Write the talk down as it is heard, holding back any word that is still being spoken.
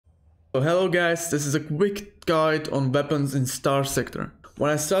So hello guys, this is a quick guide on weapons in Starsector. When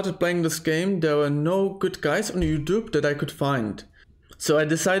I started playing this game, there were no good guides on YouTube that I could find. So I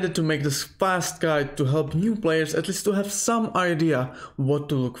decided to make this fast guide to help new players at least to have some idea what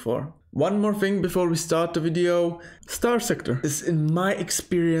to look for. One more thing before we start the video, Starsector is in my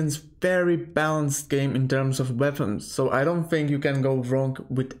experience very balanced game in terms of weapons, so I don't think you can go wrong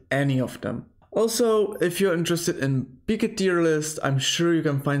with any of them. Also, if you're interested in pick a tier list, I'm sure you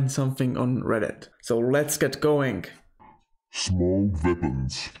can find something on Reddit. So let's get going. Small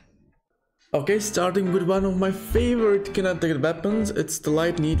weapons. Okay, starting with one of my favorite kinetic weapons, it's the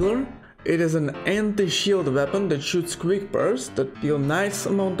Light Needler. It is an anti-shield weapon that shoots quick bursts that deal nice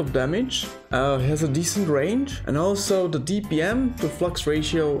amount of damage, has a decent range, and also the DPM to flux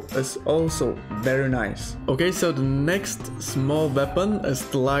ratio is also very nice. Okay, so the next small weapon is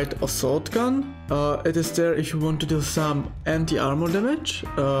the Light Assault Gun. It is there if you want to deal some anti-armor damage.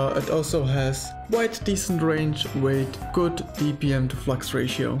 It also has quite decent range with good DPM to flux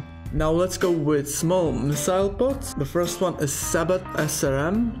ratio. Now let's go with small missile pods. The first one is Sabbath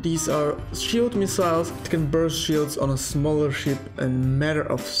SRM. These are shield missiles that can burst shields on a smaller ship in a matter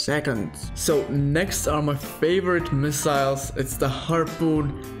of seconds. So next are my favorite missiles. It's the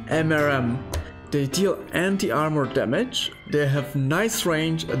Harpoon MRM. They deal anti-armor damage, they have nice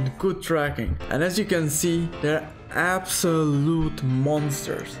range and good tracking. And as you can see, they're absolute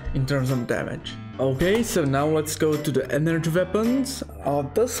monsters in terms of damage. Okay, so now let's go to the energy weapons.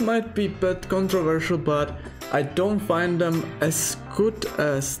 This might be a bit controversial, but I don't find them as good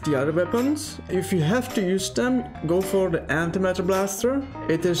as the other weapons. If you have to use them, go for the Antimatter Blaster.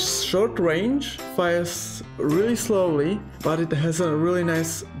 It is short range, fires really slowly, but it has a really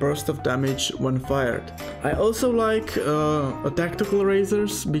nice burst of damage when fired. I also like tactical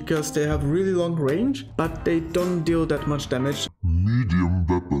razors because they have really long range, but they don't deal that much damage. Medium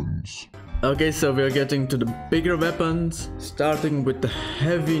weapons. Okay, so we are getting to the bigger weapons, starting with the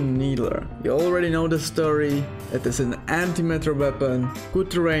Heavy Needler. You already know the story. It is an antimatter weapon,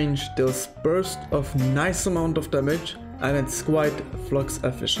 good range, deals burst of nice amount of damage, and it's quite flux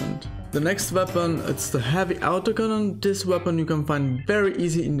efficient. The next weapon, it's the Heavy Autocannon. This weapon you can find very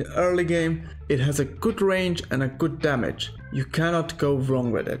easy in the early game. It has a good range and a good damage. You cannot go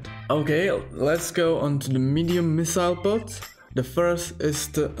wrong with it. Okay, let's go on to the medium missile pods. The first is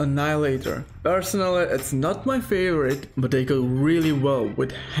the Annihilator. Personally, it's not my favorite, but they go really well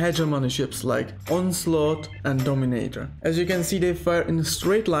with hegemony ships like Onslaught and Dominator. As you can see, they fire in a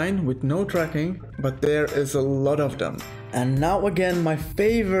straight line with no tracking, but there is a lot of them. And now again my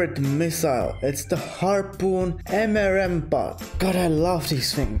favorite missile, it's the Harpoon MRM pod. God, I love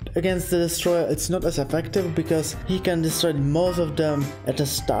these things. Against the destroyer it's not as effective because he can destroy most of them at the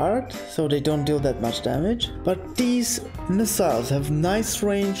start, so they don't deal that much damage. But these missiles have nice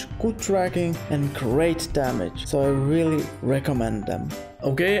range, good tracking and great damage, so I really recommend them.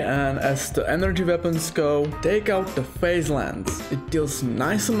 Okay, and as the energy weapons go, take out the Phase Lance. It deals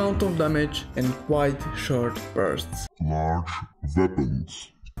nice amount of damage in quite short bursts. Large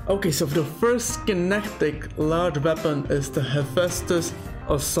weapons. Okay, so the first kinetic large weapon is the Hephaestus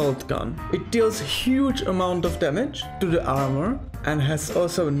Assault Gun. It deals huge amount of damage to the armor and has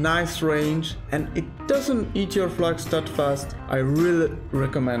also nice range, and it doesn't eat your flux that fast. I really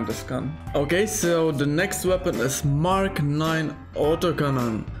recommend this gun. Okay, so the next weapon is Mark 9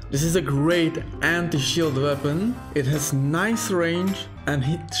 Autocannon. This is a great anti-shield weapon. It has nice range and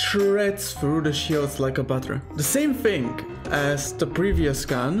it shreds through the shields like a butter. The same thing as the previous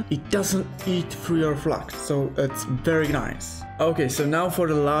gun, it doesn't eat through your flux, so it's very nice. Okay, so now for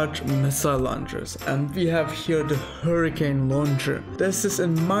the large missile launchers, and we have here the Hurricane Launcher. This is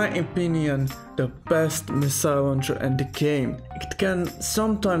in my opinion the best missile launcher in the game. It can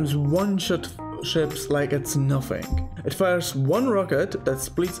sometimes one-shot ships like it's nothing. It fires one rocket that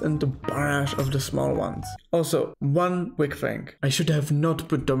splits into barrage of the small ones. Also, one quick thing, I should have not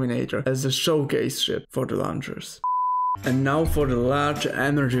put Dominator as a showcase ship for the launchers. And now for the large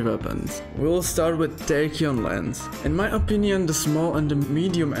energy weapons. We will start with Tachyon Lance. In my opinion, the small and the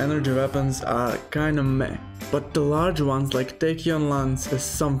medium energy weapons are kinda meh, but the large ones like Tachyon Lance is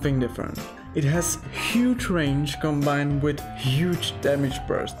something different. It has huge range combined with huge damage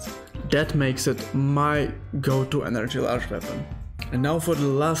bursts. That makes it my go-to energy large weapon. And now for the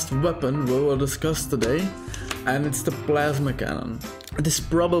last weapon we will discuss today, and it's the Plasma Cannon. It is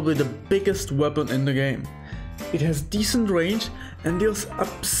probably the biggest weapon in the game. It has decent range and deals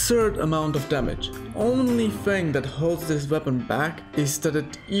absurd amount of damage. Only thing that holds this weapon back is that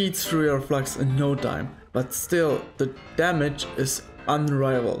it eats through your flux in no time, but still the damage is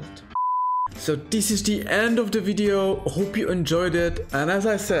unrivaled. So this is the end of the video. Hope you enjoyed it, and as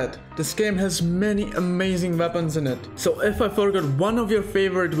I said, this game has many amazing weapons in it. So if I forgot one of your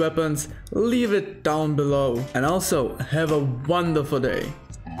favorite weapons, leave it down below. And also, have a wonderful day.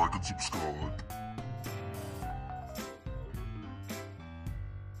 Like and subscribe.